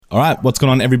All right, what's going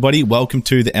on, everybody? Welcome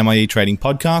to the MIE Trading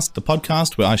Podcast, the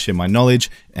podcast where I share my knowledge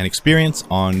and experience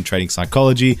on trading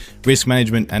psychology, risk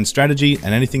management and strategy,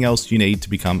 and anything else you need to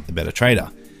become a better trader.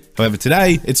 However,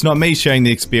 today, it's not me sharing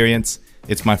the experience.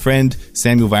 It's my friend,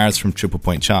 Samuel Varis from Triple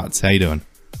Point Charts. How you doing?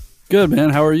 Good, man.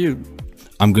 How are you?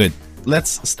 I'm good.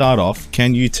 Let's start off.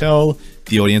 Can you tell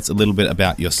the audience a little bit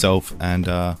about yourself and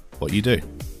what you do?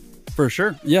 For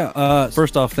sure. Yeah.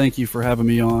 First off, thank you for having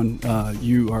me on.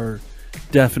 You are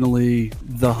definitely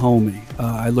the homie.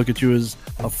 I look at you as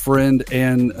a friend,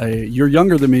 and you're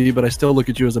younger than me, but I still look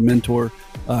at you as a mentor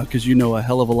because you know a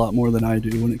hell of a lot more than I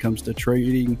do when it comes to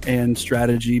trading and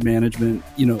strategy management,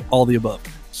 all the above.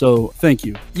 So thank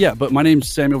you. Yeah, but my name's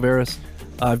Samuel Varis.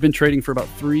 I've been trading for about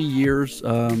 3 years.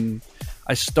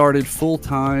 I started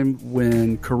full-time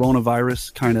when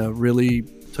coronavirus kind of really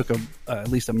took at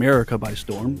least America by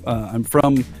storm. I'm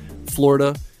from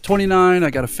Florida, 29. I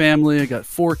got a family. I got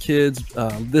 4 kids.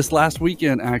 This last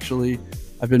weekend, actually,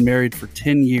 I've been married for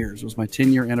 10 years. It was my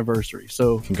 10-year anniversary.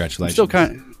 So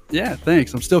congratulations. Yeah,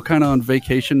 thanks. I'm still kind of on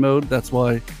vacation mode. That's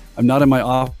why I'm not in my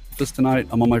office tonight.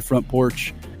 I'm on my front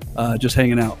porch, just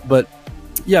hanging out. But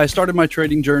yeah, I started my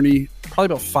trading journey probably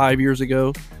about 5 years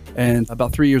ago. And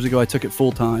about 3 years ago, I took it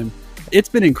full time. It's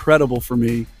been incredible for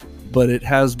me, but it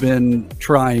has been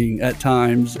trying at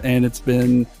times, and it's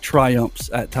been triumphs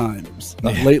at times.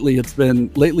 Lately, it's been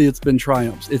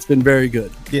triumphs. It's been very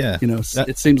good. Yeah.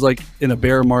 It seems like in a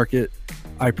bear market,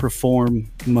 I perform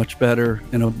much better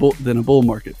than a bull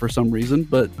market for some reason,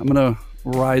 but I'm going to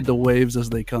ride the waves as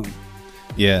they come.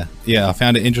 Yeah. I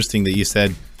found it interesting that you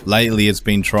said lately it's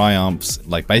been triumphs,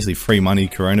 like basically free money,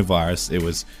 coronavirus. It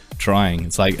was trying.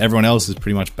 It's like everyone else is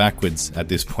pretty much backwards at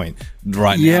this point.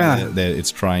 Right now, it's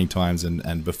trying times,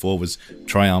 and before was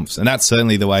triumphs. And that's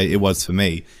certainly the way it was for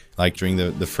me. Like during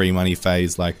the free money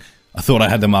phase, like I thought I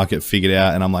had the market figured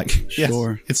out, and I'm like, yes,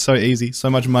 sure, it's so easy, so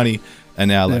much money. And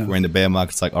now we're in the bear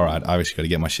market. It's like, all right, I actually got to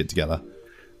get my shit together.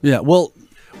 Yeah. Well,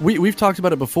 we've talked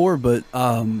about it before, but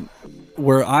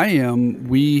where I am,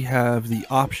 we have the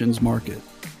options market.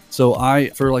 So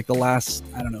for like the last,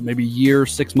 I don't know, maybe year,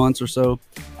 6 months or so,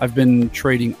 I've been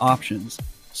trading options.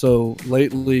 So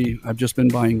lately, I've just been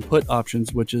buying put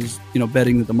options, which is,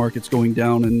 betting that the market's going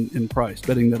down in price,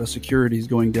 betting that a security is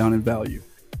going down in value.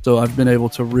 So I've been able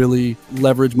to really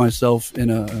leverage myself in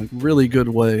a really good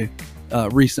way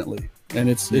recently. And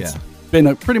it's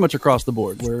been pretty much across the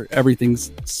board where everything's,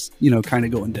 kind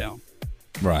of going down.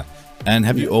 Right. And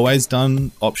have you always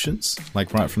done options,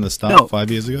 like right from the start,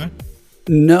 5 years ago?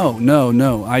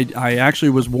 No. I actually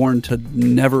was warned to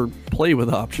never play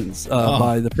with options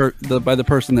by the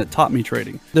person that taught me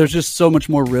trading. There's just so much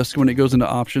more risk when it goes into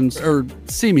options, or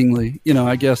seemingly,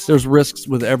 I guess there's risks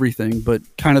with everything, but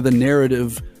kind of the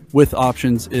narrative with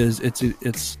options is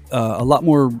it's a lot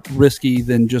more risky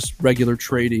than just regular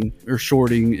trading or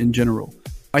shorting in general.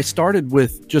 I started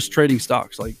with just trading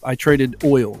stocks. Like I traded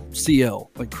oil,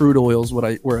 CL, like crude oil is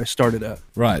where I started at.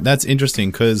 Right. That's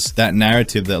interesting because that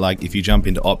narrative that like if you jump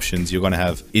into options, you're going to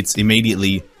have, it's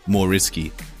immediately more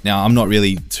risky. Now, I'm not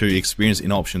really too experienced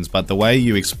in options, but the way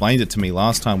you explained it to me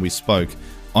last time we spoke,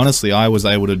 honestly, I was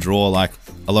able to draw like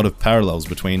a lot of parallels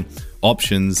between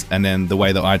options and then the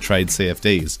way that I trade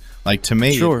CFDs. Like to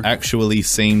me, It actually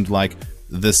seemed like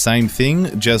the same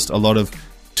thing, just a lot of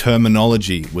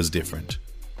terminology was different.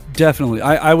 Definitely.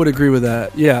 I would agree with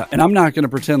that. Yeah. And I'm not going to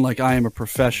pretend like I am a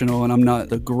professional and I'm not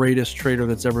the greatest trader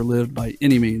that's ever lived by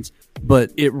any means,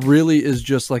 but it really is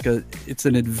just like it's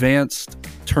an advanced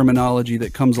terminology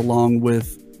that comes along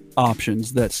with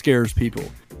options that scares people.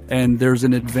 And there's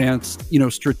an advanced,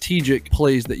 strategic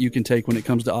plays that you can take when it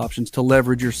comes to options to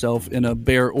leverage yourself in a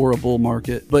bear or a bull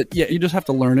market. But yeah, you just have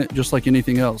to learn it just like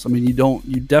anything else. I mean, you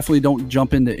definitely don't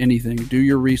jump into anything. Do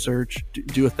your research,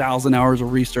 do 1,000 hours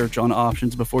of research on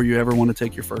options before you ever want to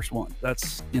take your first one.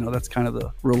 That's kind of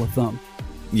the rule of thumb.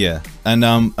 Yeah. And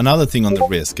another thing on the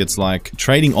risk, it's like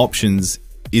trading options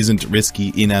isn't risky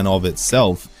in and of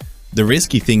itself. The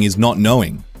risky thing is not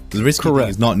knowing. The risky thing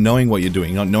is not knowing what you're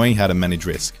doing, not knowing how to manage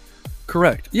risk.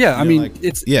 Correct. Yeah, I mean,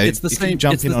 it's the same. If you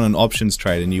jump in on an options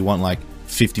trade and you want like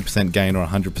 50% gain or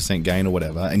 100% gain or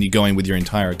whatever, and you go in with your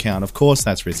entire account, of course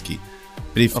that's risky.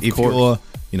 But if you're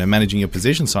managing your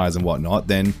position size and whatnot,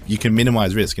 then you can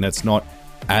minimize risk, and it's not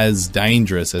as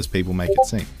dangerous as people make it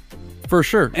seem. For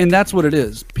sure. And that's what it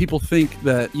is. People think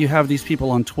that you have these people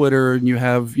on Twitter and you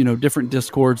have, different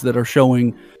discords that are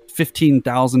showing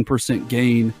 15,000%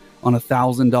 gain on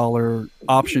 $1,000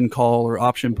 option call or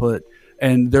option put.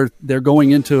 And they're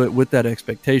going into it with that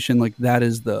expectation, like that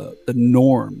is the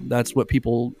norm. That's what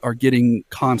people are getting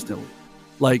constantly.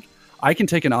 Like I can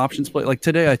take an options play. Like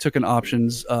today I took an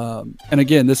options, and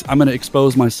again, I'm going to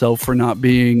expose myself for not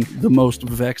being the most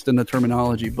vexed in the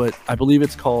terminology, but I believe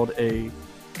it's called a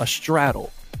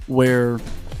straddle, where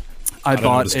I bought know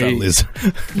what a straddle is.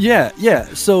 yeah.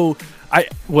 So I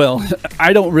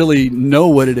don't really know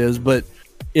what it is, but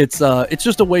it's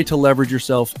just a way to leverage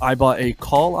yourself. I bought a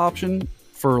call option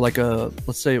for like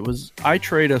let's say I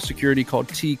trade a security called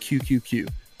TQQQ.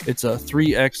 It's a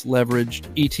 3x leveraged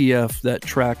ETF that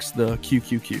tracks the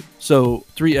QQQ. So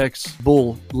 3x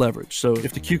bull leverage. So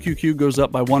if the QQQ goes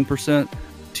up by 1%,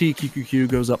 TQQQ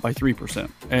goes up by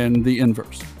 3%, and the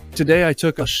inverse. Today I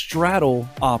took a straddle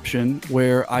option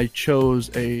where I chose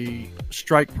a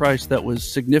strike price that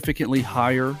was significantly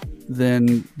higher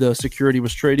than the security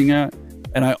was trading at,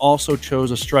 and I also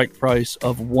chose a strike price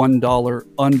of $1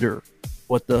 under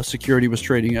what the security was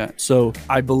trading at. So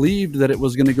I believed that it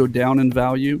was going to go down in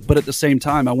value, but at the same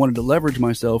time, I wanted to leverage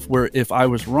myself where if I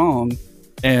was wrong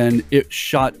and it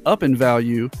shot up in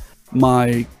value,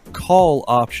 my call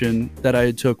option that I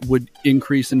had took would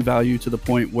increase in value to the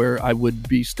point where I would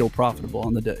be still profitable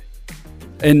on the day.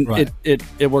 And right.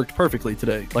 it worked perfectly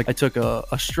today. Like I took a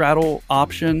straddle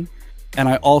option, and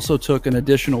I also took an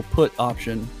additional put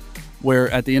option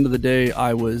where at the end of the day,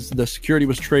 the security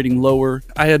was trading lower.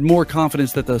 I had more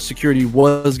confidence that the security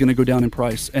was going to go down in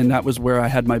price, and that was where I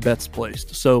had my bets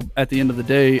placed. So at the end of the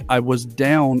day, I was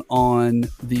down on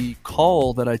the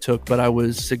call that I took, but I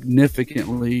was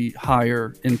significantly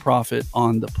higher in profit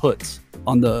on the puts,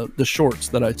 on the shorts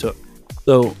that I took.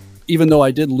 So even though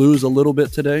I did lose a little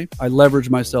bit today, I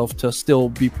leveraged myself to still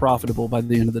be profitable by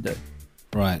the end of the day.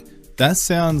 Right.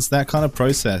 That kind of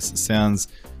process sounds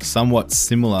somewhat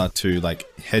similar to like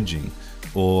hedging,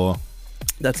 or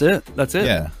that's it.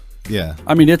 Yeah.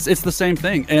 I mean, it's the same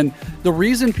thing. And the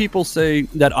reason people say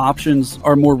that options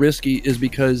are more risky is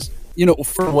because,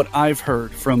 for what I've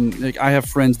heard from, like, I have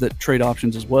friends that trade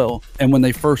options as well. And when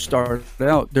they first start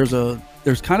out, there's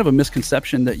kind of a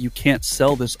misconception that you can't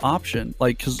sell this option.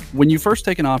 Like, because when you first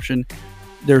take an option,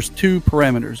 there's two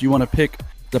parameters. You want to pick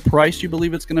the price you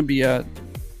believe it's going to be at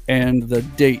and the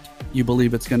date you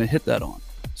believe it's going to hit that on.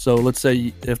 So let's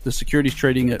say if the security's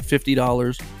trading at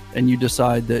 $50 and you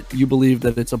decide that you believe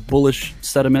that it's a bullish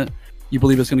sentiment, you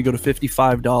believe it's going to go to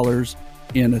 $55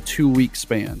 in a 2-week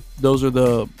span. Those are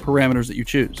the parameters that you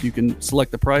choose. You can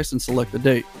select the price and select the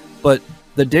date, but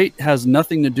the date has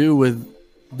nothing to do with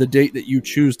the date that you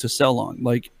choose to sell on.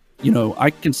 Like, I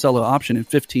can sell an option in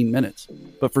 15 minutes,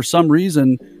 but for some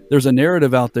reason, there's a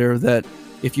narrative out there that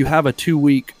if you have a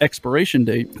 2-week expiration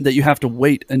date, that you have to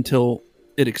wait until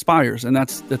it expires, and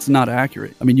that's not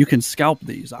accurate. I mean, you can scalp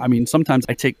these. I mean, sometimes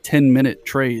I take 10-minute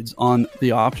trades on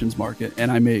the options market,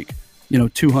 and I make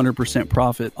 200%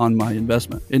 profit on my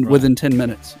investment within 10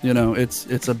 minutes.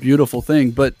 It's a beautiful thing,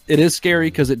 but it is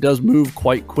scary because it does move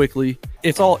quite quickly.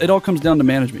 It all comes down to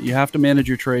management. You have to manage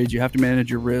your trades. You have to manage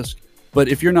your risk. But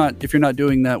if you're not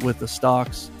doing that with the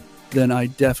stocks, then I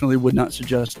definitely would not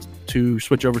suggest to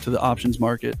switch over to the options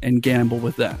market and gamble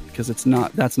with that, because that's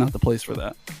not the place for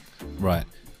that. Right.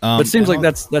 But it seems like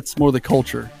that's more the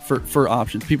culture for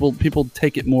options. People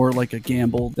take it more like a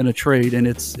gamble than a trade, and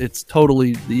it's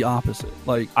totally the opposite.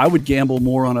 Like, I would gamble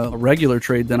more on a regular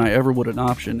trade than I ever would an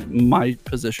option in my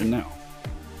position now.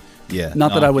 Yeah.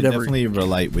 Not that I would ever definitely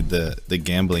relate with the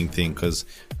gambling thing, because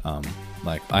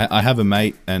like I have a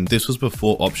mate, and this was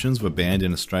before options were banned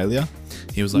in Australia.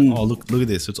 He was like, "Oh, look at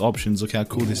this! It's options. Look how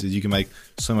cool this is. You can make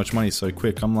so much money so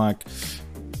quick." I'm like,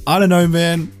 I don't know,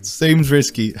 man. Seems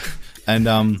risky. And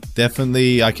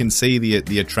definitely I can see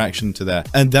the attraction to that.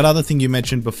 And that other thing you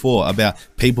mentioned before about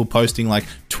people posting like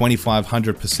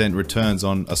 2,500% returns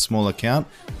on a small account,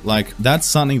 like that's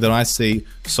something that I see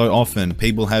so often.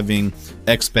 People having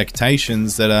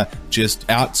expectations that are just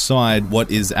outside what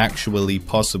is actually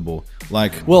possible.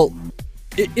 Like, well,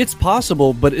 it's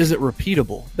possible, but is it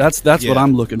repeatable? That's what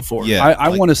I'm looking for. Yeah, I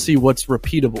want to see what's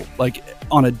repeatable, like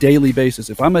on a daily basis.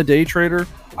 If I'm a day trader,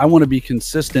 I want to be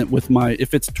consistent with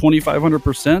if it's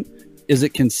 2,500%, is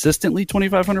it consistently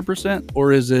 2,500%?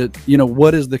 Or is it,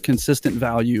 what is the consistent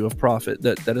value of profit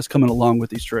that is coming along with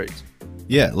these trades?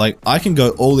 Yeah, like I can go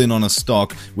all in on a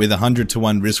stock with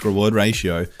 100-to-1 risk reward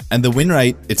ratio, and the win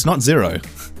rate, it's not zero.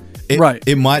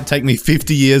 It might take me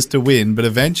 50 years to win, but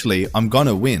eventually I'm going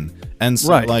to win. And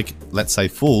so, like, let's say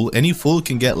any fool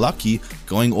can get lucky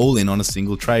going all in on a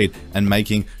single trade and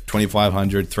making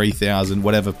 2,500, 3,000,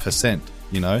 whatever percent,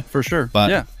 For sure.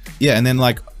 But yeah, and then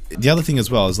like the other thing as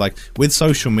well is like with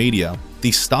social media,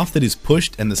 the stuff that is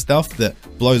pushed and the stuff that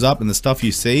blows up and the stuff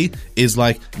you see is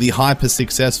like the hyper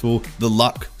successful, the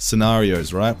luck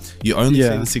scenarios, right? You only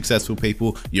see the successful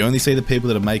people. You only see the people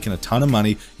that are making a ton of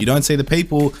money. You don't see the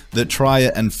people that try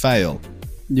it and fail.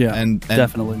 Yeah, and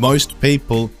definitely. Most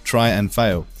people try and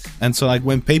fail. And so like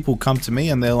when people come to me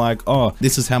and they're like, oh,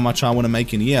 this is how much I want to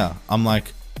make in a year. I'm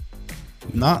like,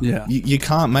 nah, you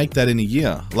can't make that in a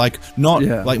year. Like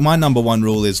like my number one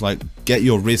rule is like get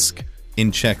your risk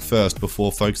in check first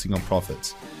before focusing on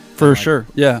profits. For sure.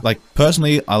 Yeah. Like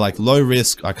personally, I like low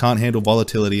risk. I can't handle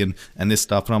volatility and this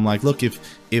stuff. And I'm like, look,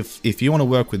 if you want to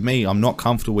work with me, I'm not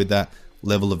comfortable with that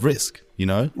level of risk, you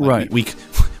know? Like right.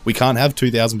 We can't have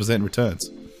 2,000% returns.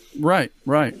 Right.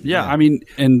 Yeah. I mean,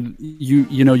 and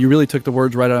you know, you really took the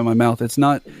words right out of my mouth. It's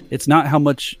not how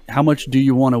much do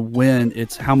you want to win?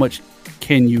 It's how much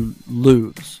can you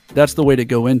lose? That's the way to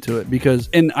go into it, because,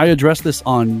 and I addressed this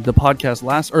on the podcast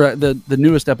the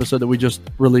newest episode that we just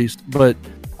released, but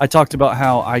I talked about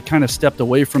how I kind of stepped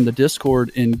away from the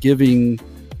Discord in giving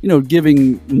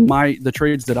the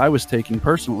trades that I was taking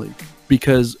personally,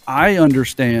 because I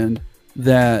understand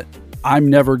that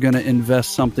I'm never going to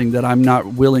invest something that I'm not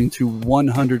willing to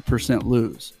 100%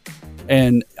 lose.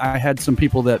 And I had some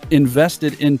people that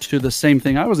invested into the same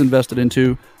thing I was invested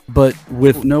into, but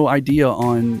with no idea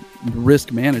on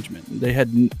risk management.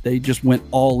 They just went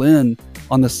all in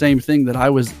on the same thing that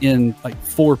I was in like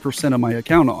 4% of my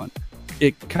account on.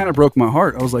 It kind of broke my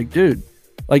heart. I was like, dude,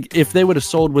 like if they would have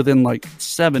sold within like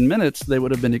 7 minutes, they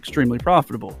would have been extremely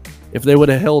profitable. If they would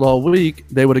have held all week,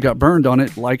 they would have got burned on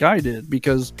it like I did,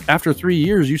 because after 3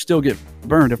 years, you still get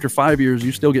burned. After 5 years,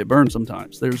 you still get burned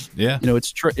sometimes.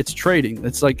 It's trading.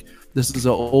 It's like, this is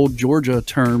an old Georgia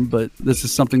term, but this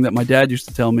is something that my dad used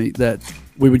to tell me, that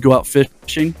we would go out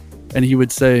fishing and he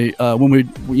would say, when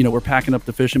we're packing up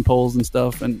the fishing poles and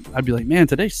stuff, and I'd be like, man,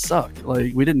 today sucked.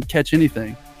 Like we didn't catch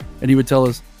anything. And he would tell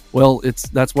us, well,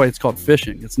 that's why it's called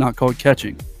fishing. It's not called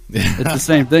catching. It's the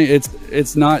same thing.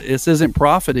 It's not. This isn't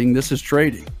profiting. This is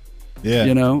trading. Yeah.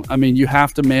 You know, I mean, you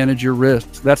have to manage your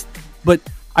risks. But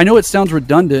I know it sounds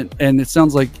redundant, and it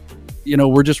sounds like, you know,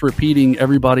 we're just repeating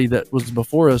everybody that was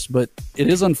before us. But it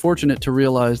is unfortunate to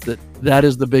realize that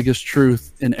is the biggest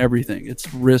truth in everything.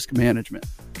 It's risk management.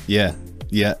 Yeah.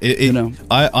 Yeah,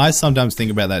 I sometimes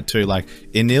think about that too. Like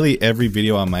in nearly every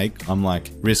video I make, I'm like,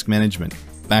 risk management,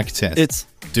 back test.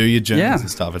 Do your journals and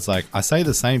stuff. It's like I say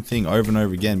the same thing over and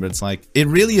over again, but it's like it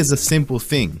really is a simple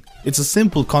thing. It's a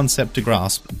simple concept to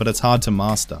grasp, but it's hard to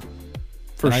master.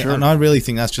 For sure. And I really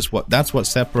think that's what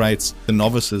separates the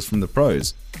novices from the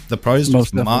pros. The pros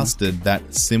just mastered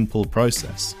that simple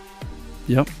process.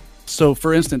 Yep. So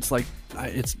for instance, like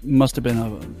it must have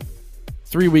been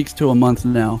 3 weeks to a month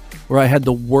now where I had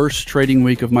the worst trading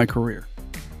week of my career.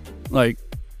 Like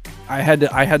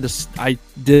I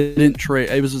didn't trade.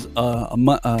 It was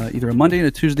either a Monday and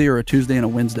a Tuesday or a Tuesday and a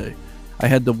Wednesday. I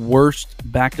had the worst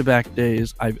back-to-back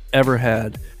days I've ever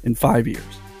had in 5 years.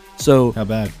 So how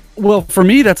bad? Well, for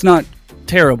me, that's not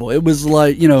terrible. It was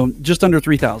like, just under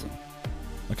 3,000.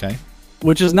 Okay.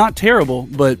 Which is not terrible,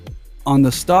 but on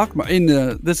the stock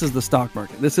this is the stock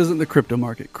market. This isn't the crypto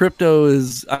market. Crypto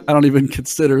is, I don't even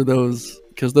consider those,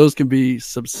 because those can be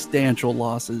substantial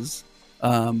losses,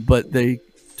 but they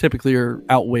typically are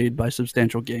outweighed by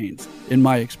substantial gains in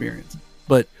my experience.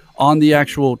 But on the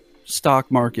actual stock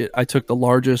market, I took the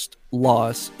largest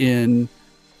loss in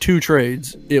 2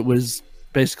 trades. It was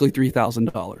basically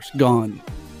 $3,000 gone,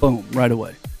 boom, right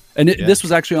away. And this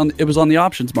was actually on the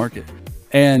options market.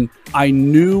 And I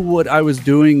knew what I was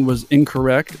doing was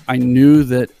incorrect. I knew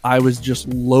that I was just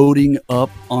loading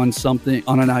up on something,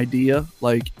 on an idea.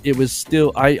 Like it was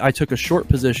still, I took a short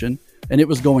position and it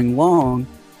was going long.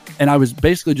 And I was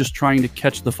basically just trying to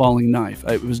catch the falling knife.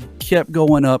 It was kept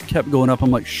going up.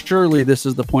 I'm like, surely this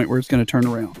is the point where it's going to turn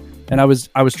around. And I was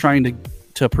trying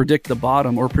to predict the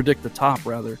bottom, or predict the top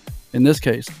rather, in this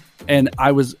case. And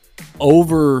I was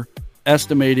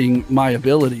overestimating my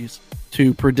abilities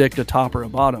to predict a top or a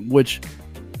bottom, which,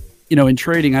 in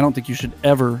trading, I don't think you should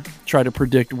ever try to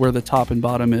predict where the top and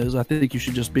bottom is. I think you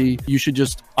should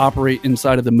just operate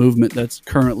inside of the movement that's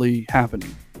currently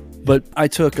happening. But I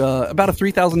took about a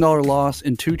 $3,000 loss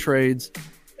in 2 trades,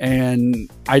 and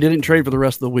I didn't trade for the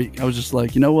rest of the week. I was just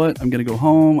like, you know what? I'm going to go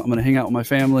home. I'm going to hang out with my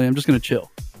family. I'm just going to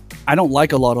chill. I don't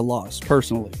like a lot of loss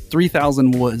personally.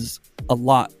 3,000 was a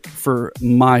lot for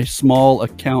my small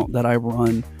account that I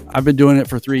run. I've been doing it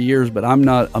for 3 years, but I'm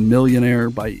not a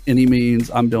millionaire by any means.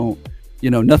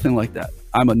 Nothing like that.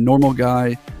 I'm a normal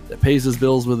guy that pays his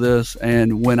bills with this.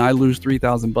 And when I lose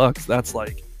 $3,000, that's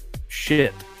like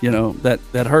shit,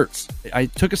 that hurts. I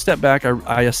took a step back.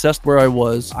 I assessed where I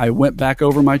was. I went back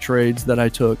over my trades that I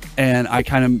took, and I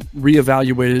kind of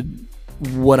reevaluated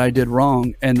what I did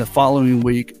wrong. And the following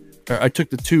week, I took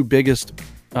the two biggest,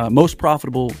 most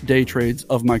profitable day trades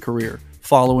of my career,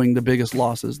 following the biggest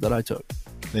losses that I took.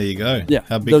 There you go. Yeah.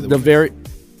 How big the very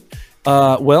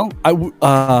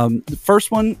the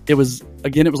first one, it was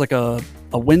like a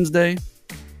Wednesday.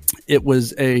 It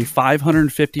was a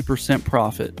 550%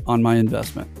 profit on my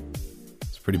investment.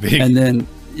 It's pretty big. And then,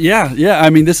 I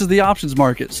mean, this is the options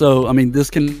market. So, I mean, this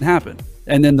can happen.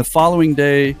 And then the following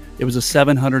day, it was a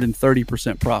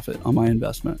 730% profit on my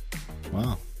investment.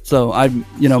 Wow. So I,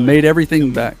 made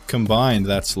everything back. Combined,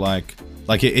 that's like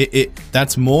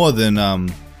that's more than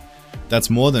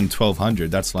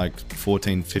 1,200. That's like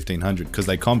 1,500 because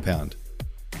they compound.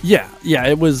 Yeah,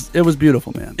 it was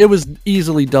beautiful, man. It was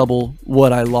easily double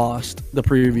what I lost the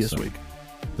previous week.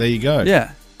 There you go.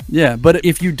 Yeah. But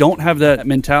if you don't have that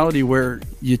mentality where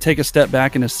you take a step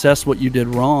back and assess what you did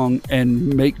wrong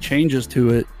and make changes to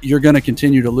it, you're going to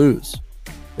continue to lose.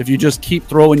 If you just keep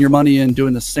throwing your money in,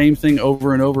 doing the same thing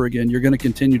over and over again, you're going to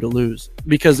continue to lose,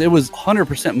 because it was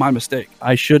 100% my mistake.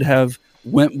 I should have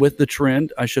went with the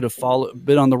trend. I should have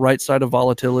been on the right side of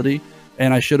volatility.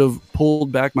 And I should have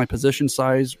pulled back my position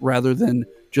size rather than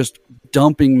just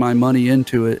dumping my money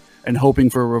into it and hoping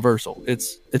for a reversal.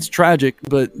 It's tragic,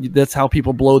 but that's how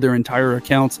people blow their entire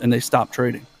accounts and they stop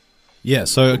trading. Yeah,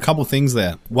 so a couple things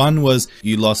there. One was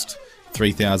you lost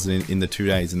 3,000 in the 2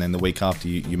 days, and then the week after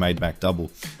you made back double.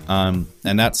 And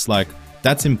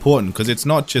that's important, because it's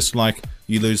not just like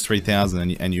you lose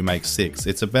 3,000 and you make 6.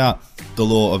 It's about the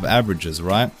law of averages,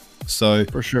 right? So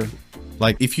for sure.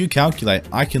 Like if you calculate,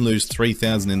 I can lose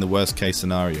 3,000 in the worst case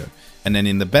scenario, and then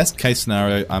in the best case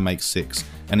scenario, I make 6,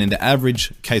 and in the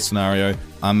average case scenario,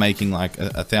 I'm making like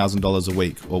 $1,000 a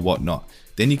week or whatnot.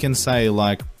 Then you can say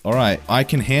like, all right, I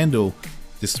can handle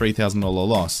this $3,000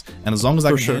 loss, and as long as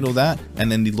I can handle that,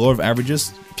 and then the law of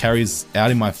averages carries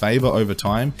out in my favor over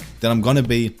time, then I'm going to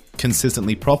be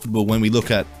consistently profitable when we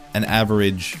look at an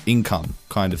average income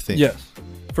kind of thing. Yes,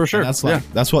 for sure. And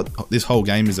that's what this whole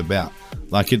game is about.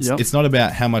 Like it's not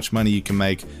about how much money you can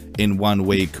make in 1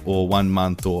 week or 1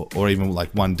 month or even like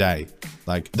 1 day.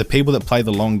 Like the people that play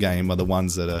the long game are the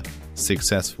ones that are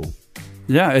successful.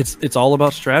 Yeah, it's all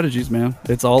about strategies, man.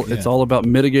 It's all about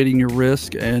mitigating your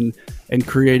risk and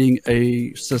creating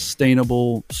a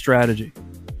sustainable strategy.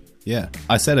 Yeah,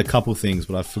 I said a couple things,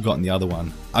 but I've forgotten the other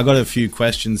one. I got a few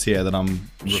questions here that I'm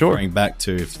referring back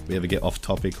to if we ever get off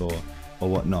topic or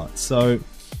whatnot. So,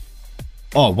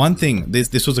 one thing.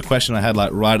 This was a question I had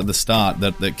like right at the start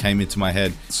that came into my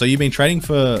head. So you've been trading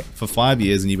for 5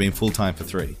 years and you've been full time for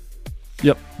 3.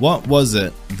 Yep. What was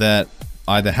it that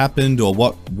either happened, or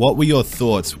what were your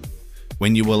thoughts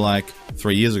when you were like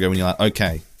 3 years ago when you're like,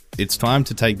 okay, it's time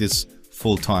to take this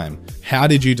full time? How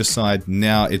did you decide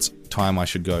now it's time I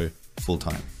should go full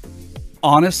time?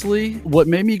 Honestly, what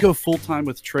made me go full time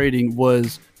with trading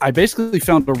was I basically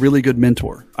found a really good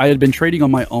mentor. I had been trading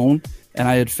on my own, and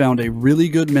I had found a really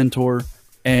good mentor,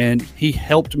 and he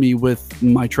helped me with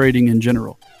my trading in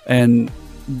general. And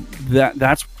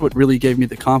that's what really gave me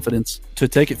the confidence to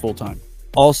take it full time.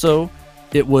 Also,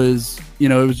 it was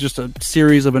just a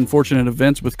series of unfortunate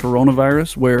events with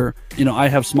coronavirus where, I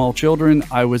have small children.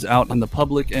 I was out in the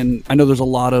public, and I know there's a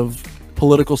lot of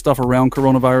political stuff around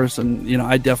coronavirus, and,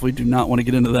 I definitely do not want to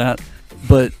get into that.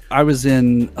 But I was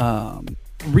in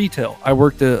retail. I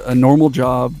worked a normal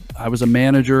job. I was a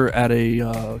manager at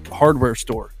a hardware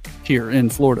store here in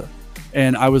Florida,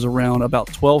 and I was around about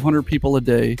 1,200 people a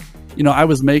day. I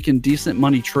was making decent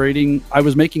money trading. I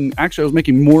was making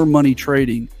more money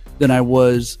trading than I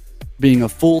was being a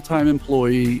full-time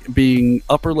employee, being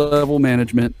upper level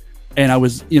management. And I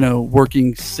was,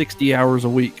 working 60 hours a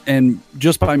week. And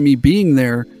just by me being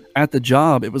there at the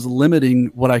job, it was limiting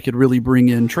what I could really bring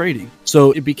in trading.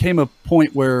 So it became a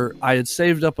point where I had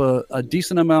saved up a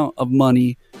decent amount of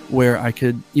money where I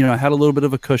could, I had a little bit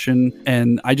of a cushion,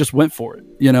 and I just went for it.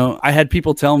 I had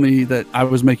people tell me that I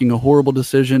was making a horrible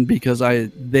decision because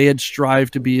they had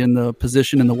strived to be in the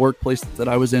position in the workplace that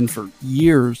I was in for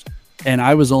years. And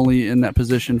I was only in that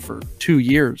position for 2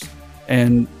 years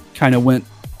and kind of went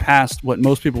past what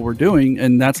most people were doing.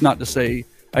 And that's not to say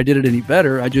I did it any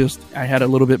better. I had a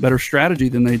little bit better strategy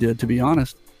than they did, to be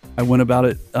honest. I went about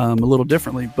it a little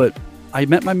differently, but I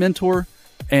met my mentor,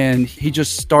 and he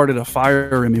just started a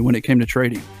fire in me when it came to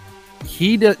trading.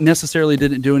 He necessarily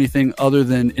didn't do anything other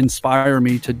than inspire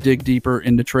me to dig deeper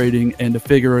into trading and to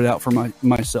figure it out for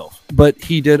myself. But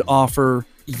he did offer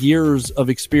years of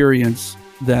experience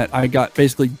that I got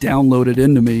basically downloaded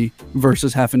into me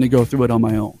versus having to go through it on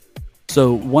my own.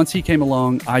 So once he came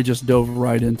along, I just dove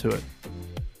right into it.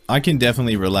 I can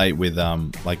definitely relate with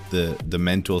like the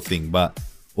mentor thing, but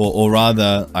or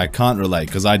rather I can't relate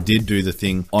because I did do the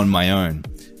thing on my own.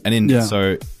 And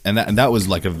that was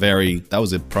like that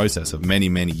was a process of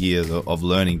many years of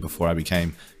learning before I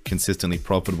became consistently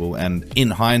profitable. And in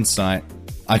hindsight,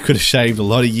 I could have shaved a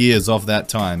lot of years off that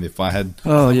time if I had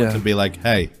to be like,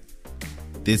 hey,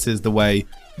 this is the way,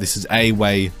 this is a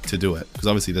way to do it. Because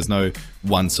obviously there's no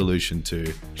one solution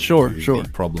to the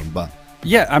problem. But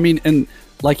yeah, I mean, and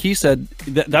like he said,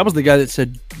 that was the guy that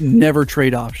said, never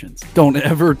trade options. Don't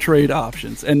ever trade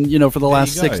options. And, for the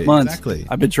last 6 months,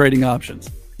 I've been trading options.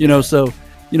 So,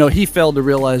 he failed to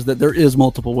realize that there is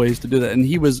multiple ways to do that. And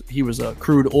he was a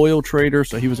crude oil trader,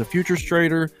 so he was a futures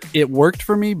trader. It worked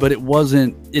for me, but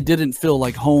it didn't feel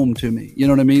like home to me. You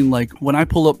know what I mean? Like when I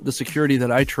pull up the security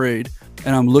that I trade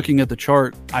and I'm looking at the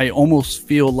chart, I almost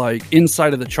feel like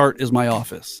inside of the chart is my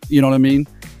office. You know what I mean?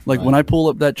 Like when I pull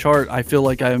up that chart, I feel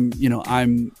like I'm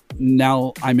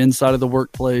inside of the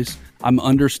workplace. I'm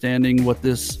understanding what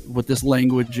this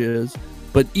language is,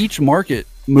 but each market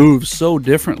moves so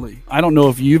differently. I don't know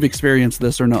if you've experienced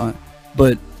this or not,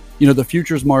 but the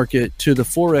futures market to the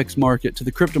Forex market to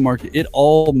the crypto market, it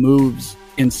all moves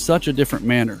in such a different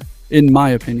manner, in my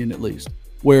opinion, at least,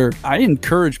 where I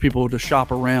encourage people to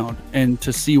shop around and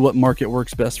to see what market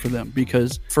works best for them.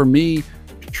 Because for me,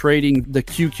 trading the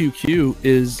QQQ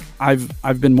is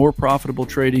I've been more profitable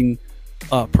trading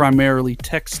primarily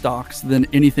tech stocks than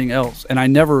anything else. And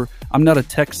I'm not a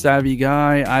tech savvy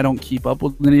guy. I don't keep up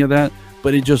with any of that,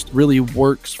 but it just really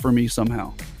works for me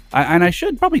somehow. And I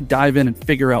should probably dive in and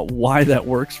figure out why that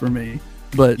works for me,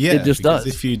 but it just does.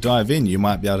 If you dive in, you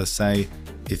might be able to say,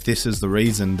 if this is the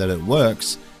reason that it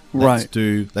works,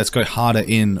 let's go harder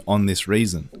in on this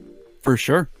reason. For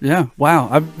sure. Yeah. Wow.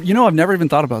 I've never even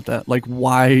thought about that. Like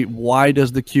why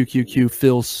does the QQQ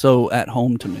feel so at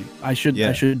home to me? I should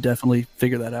definitely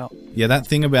figure that out. Yeah. That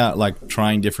thing about like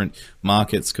trying different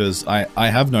markets, because I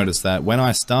have noticed that when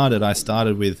I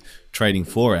started with trading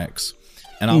Forex,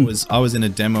 and I was in a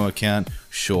demo account.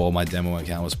 Sure, my demo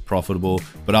account was profitable,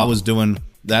 but I was doing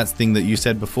that thing that you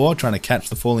said before, trying to catch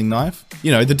the falling knife.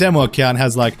 The demo account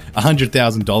has like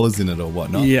 $100,000 in it or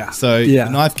whatnot. Yeah. So the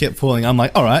knife kept falling. I'm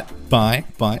like, all right, buy.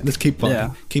 Let's keep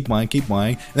buying, keep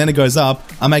buying. And then it goes up.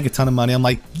 I make a ton of money. I'm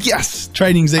like, yes,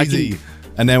 trading's easy.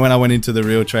 And then when I went into the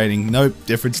real trading, nope,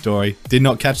 different story. Did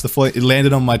not catch the fall. It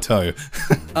landed on my toe.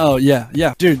 Oh,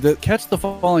 yeah. Dude, the catch the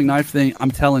falling knife thing,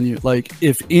 I'm telling you, like,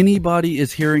 if anybody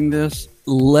is hearing this,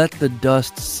 let the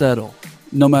dust settle.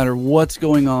 No matter what's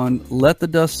going on, let the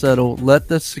dust settle. Let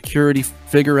the security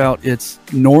figure out its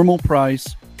normal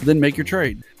price, then make your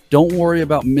trade. Don't worry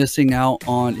about missing out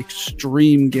on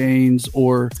extreme gains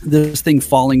or this thing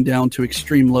falling down to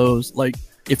extreme lows. Like,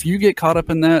 if you get caught up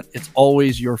in that, it's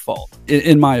always your fault,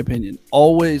 in my opinion.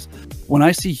 Always, when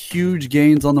I see huge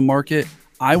gains on the market,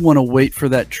 I want to wait for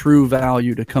that true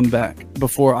value to come back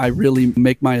before I really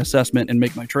make my assessment and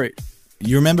make my trade.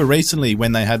 You remember recently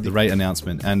when they had the rate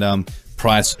announcement and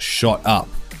price shot up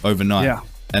overnight. Yeah.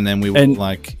 And then we were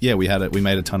like, yeah, we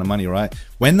made a ton of money, right?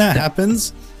 When that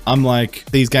happens, I'm like,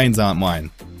 these gains aren't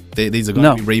mine. These are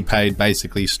going to be repaid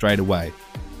basically straight away.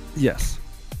 Yes.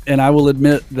 And I will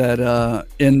admit that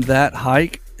in that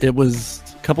hike, it was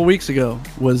a couple weeks ago,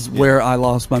 was where I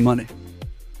lost my money.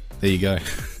 There you go.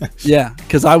 Yeah,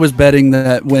 because I was betting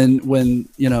that when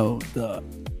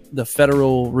the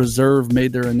Federal Reserve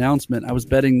made their announcement, I was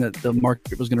betting that the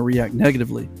market was going to react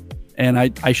negatively. And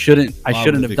I shouldn't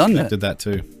have done that. Did that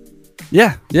too.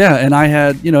 Yeah, and I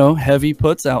had heavy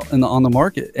puts out on the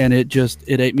market, and it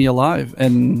ate me alive.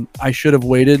 And I should have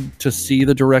waited to see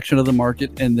the direction of the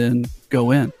market and then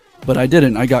go in, but I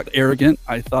didn't. I got arrogant.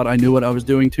 I thought I knew what I was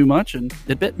doing too much, and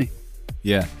it bit me.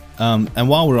 Yeah, and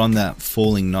while we're on that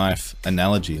falling knife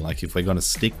analogy, like if we're going to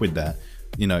stick with that,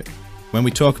 when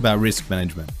we talk about risk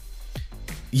management.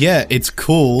 Yeah, it's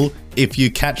cool if you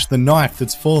catch the knife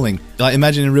that's falling. Like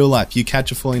imagine in real life, you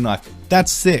catch a falling knife. That's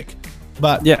sick.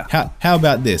 But how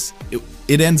about this?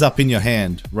 It ends up in your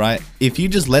hand, right? If you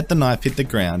just let the knife hit the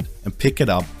ground and pick it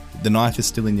up, the knife is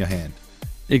still in your hand.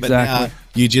 Exactly. But now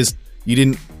you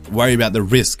didn't worry about the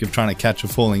risk of trying to catch a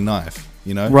falling knife,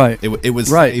 Right. It was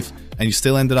safe, and you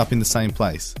still ended up in the same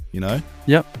place,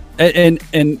 Yep.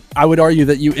 And I would argue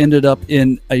that you ended up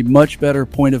in a much better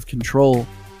point of control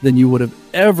than you would have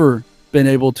ever been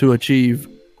able to achieve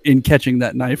in catching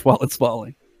that knife while it's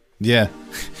falling. Yeah.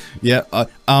 Yeah.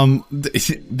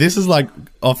 This is like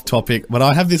off topic, but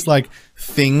I have this like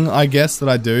thing, I guess, that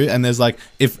I do. And there's like,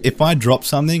 if I drop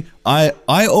something, I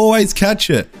always catch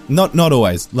it. Not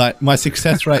always. Like my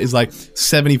success rate is like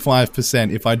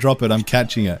 75%. If I drop it, I'm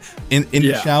catching it. In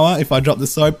the shower, if I drop the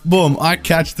soap, boom, I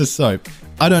catch the soap.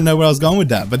 I don't know where I was going with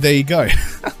that, but there you go.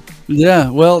 Yeah.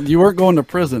 Well, you weren't going to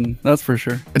prison. That's for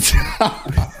sure.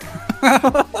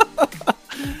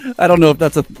 I don't know if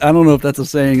that's a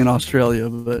saying in Australia,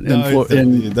 but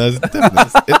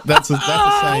that's a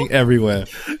saying everywhere.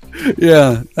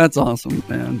 Yeah, that's awesome,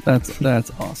 man.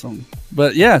 That's awesome.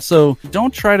 But yeah, so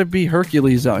don't try to be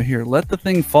Hercules out here. Let the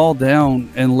thing fall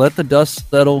down and let the dust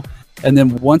settle, and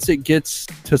then once it gets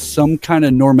to some kind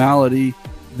of normality,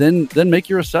 then make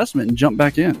your assessment and jump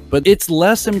back in. But it's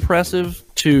less impressive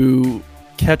to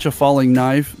catch a falling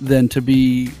knife than to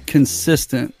be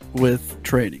consistent with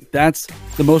trading. That's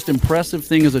the most impressive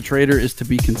thing as a trader, is to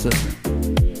be consistent.